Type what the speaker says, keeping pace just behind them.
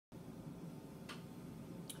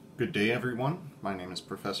Good day, everyone. My name is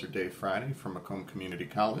Professor Dave Friday from Macomb Community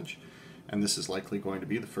College, and this is likely going to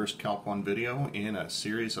be the first Calc 1 video in a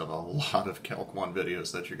series of a lot of Calc 1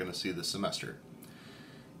 videos that you're going to see this semester.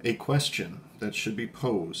 A question that should be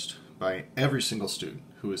posed by every single student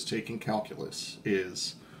who is taking calculus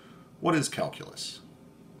is, what is calculus?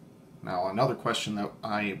 Now, another question that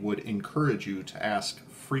I would encourage you to ask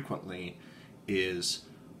frequently is,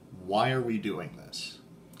 why are we doing this?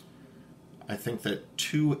 I think that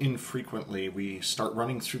too infrequently we start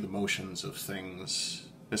running through the motions of things,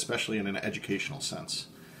 especially in an educational sense,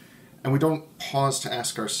 and we don't pause to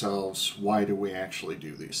ask ourselves, why do we actually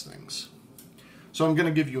do these things? So I'm going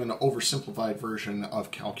to give you an oversimplified version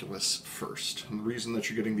of calculus first. And the reason that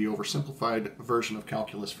you're getting the oversimplified version of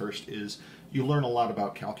calculus first is you learn a lot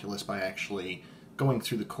about calculus by actually going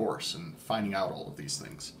through the course and finding out all of these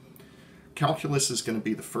things. Calculus is going to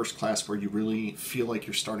be the first class where you really feel like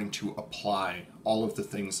you're starting to apply all of the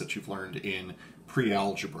things that you've learned in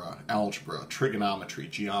pre-algebra, algebra, trigonometry,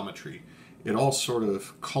 geometry. It all sort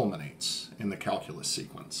of culminates in the calculus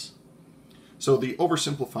sequence. So the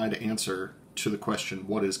oversimplified answer to the question,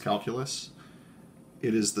 what is calculus?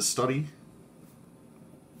 It is the study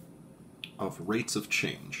of rates of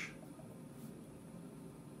change.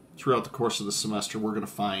 Throughout the course of the semester, we're going to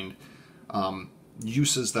find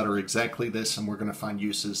uses that are exactly this, and we're going to find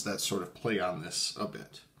uses that sort of play on this a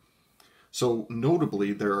bit. So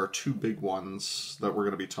notably, there are two big ones that we're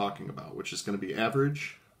going to be talking about, which is going to be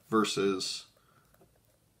average versus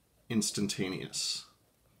instantaneous.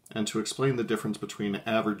 And to explain the difference between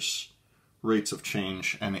average rates of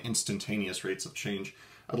change and instantaneous rates of change,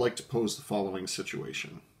 I'd like to pose the following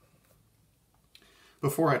situation.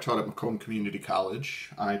 Before I taught at Macomb Community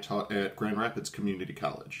College, I taught at Grand Rapids Community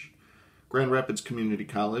College. Grand Rapids Community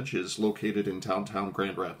College is located in downtown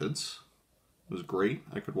Grand Rapids. It was great.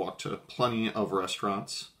 I could walk to plenty of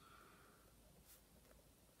restaurants.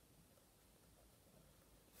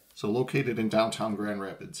 So located in downtown Grand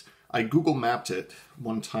Rapids. I Google mapped it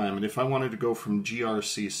one time, and if I wanted to go from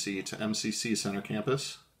GRCC to MCC Center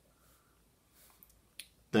Campus,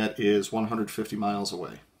 that is 150 miles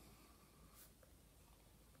away.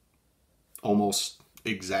 Almost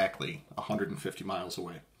exactly 150 miles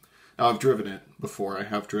away. Now, I've driven it before. I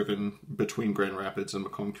have driven between Grand Rapids and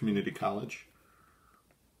Macomb Community College.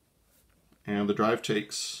 And the drive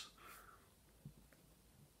takes,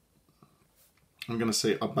 I'm going to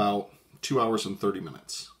say, about 2 hours and 30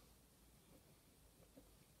 minutes.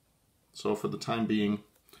 So for the time being,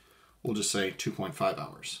 we'll just say 2.5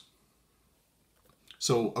 hours.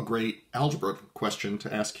 So a great algebra question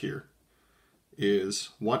to ask here is,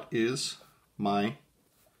 what is my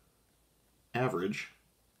average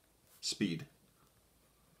speed?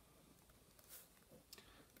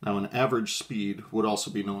 Now, an average speed would also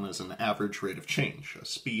be known as an average rate of change. A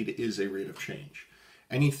speed is a rate of change.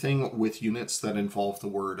 Anything with units that involve the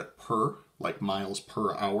word per, like miles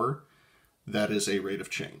per hour, that is a rate of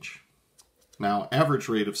change. Now, average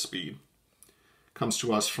rate of speed comes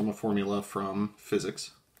to us from a formula from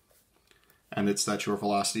physics, and it's that your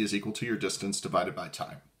velocity is equal to your distance divided by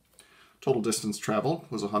time. Total distance traveled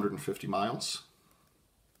was 150 miles.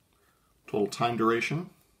 Total time duration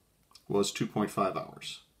was 2.5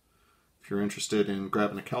 hours. If you're interested in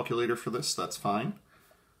grabbing a calculator for this, that's fine.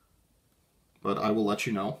 But I will let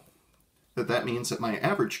you know that that means that my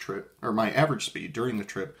average trip, or my average speed during the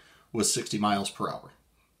trip, was 60 miles per hour.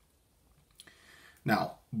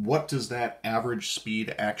 Now, what does that average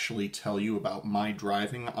speed actually tell you about my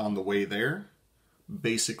driving on the way there?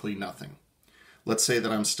 Basically nothing. Let's say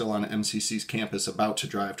that I'm still on MCC's campus about to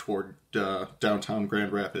drive toward downtown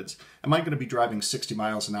Grand Rapids. Am I going to be driving 60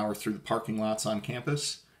 miles an hour through the parking lots on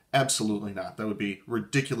campus? Absolutely not. That would be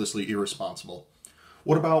ridiculously irresponsible.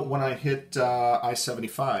 What about when I hit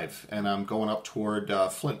I-75 and I'm going up toward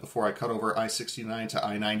Flint before I cut over I-69 to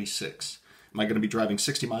I-96? Am I going to be driving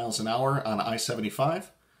 60 miles an hour on I-75?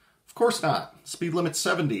 Of course not. Speed limit's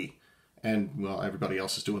 70. And, well, everybody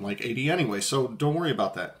else is doing like 80 anyway, so don't worry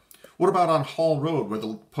about that. What about on Hall Road, where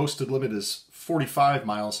the posted limit is 45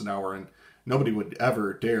 miles an hour, and nobody would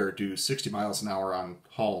ever dare do 60 miles an hour on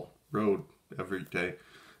Hall Road every day?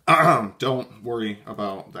 Don't worry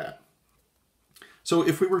about that. So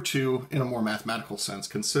if we were to, in a more mathematical sense,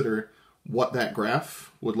 consider what that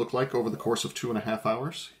graph would look like over the course of 2.5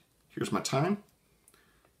 hours, here's my time,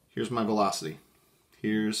 here's my velocity,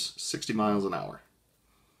 here's 60 miles an hour.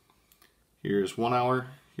 Here's 1 hour,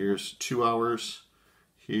 here's 2 hours,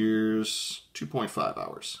 here's 2.5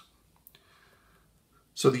 hours.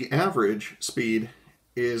 So the average speed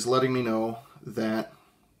is letting me know that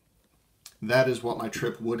that is what my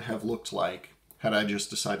trip would have looked like had I just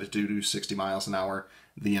decided to do 60 miles an hour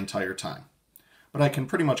the entire time. But I can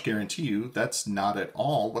pretty much guarantee you that's not at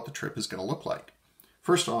all what the trip is going to look like.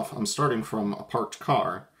 First off, I'm starting from a parked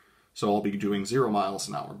car, so I'll be doing 0 miles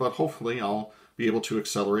an hour, but hopefully I'll be able to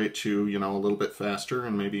accelerate to, a little bit faster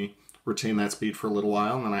and maybe retain that speed for a little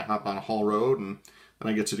while, and then I hop on a haul road, and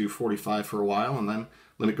then I get to do 45 for a while, and then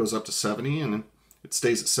limit goes up to 70, and it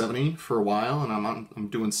stays at 70 for a while, and I'm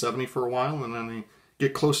doing 70 for a while, and then I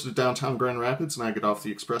get closer to downtown Grand Rapids, and I get off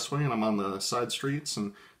the expressway, and I'm on the side streets,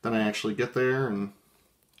 and then I actually get there and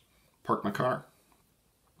park my car.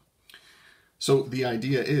 So the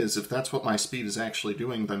idea is, if that's what my speed is actually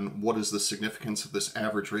doing, then what is the significance of this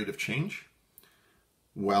average rate of change?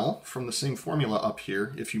 Well, from the same formula up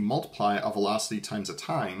here, if you multiply a velocity times a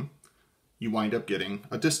time, you wind up getting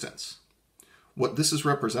a distance. What this is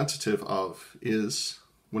representative of is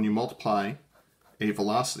when you multiply a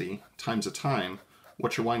velocity times a time,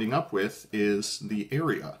 what you're winding up with is the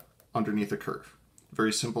area underneath a curve.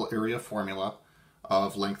 Very simple area formula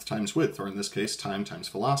of length times width, or in this case, time times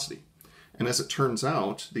velocity. And as it turns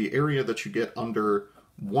out, the area that you get under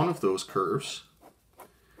one of those curves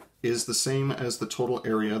is the same as the total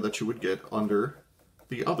area that you would get under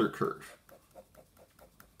the other curve.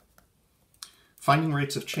 Finding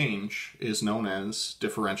rates of change is known as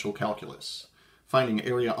differential calculus. Finding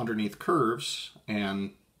area underneath curves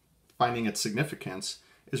and finding its significance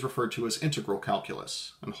is referred to as integral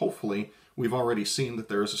calculus. And hopefully we've already seen that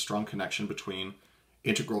there is a strong connection between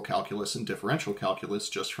integral calculus and differential calculus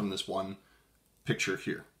just from this one picture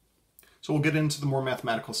here. So we'll get into the more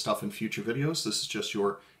mathematical stuff in future videos. This is just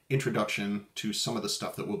your introduction to some of the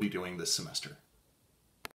stuff that we'll be doing this semester.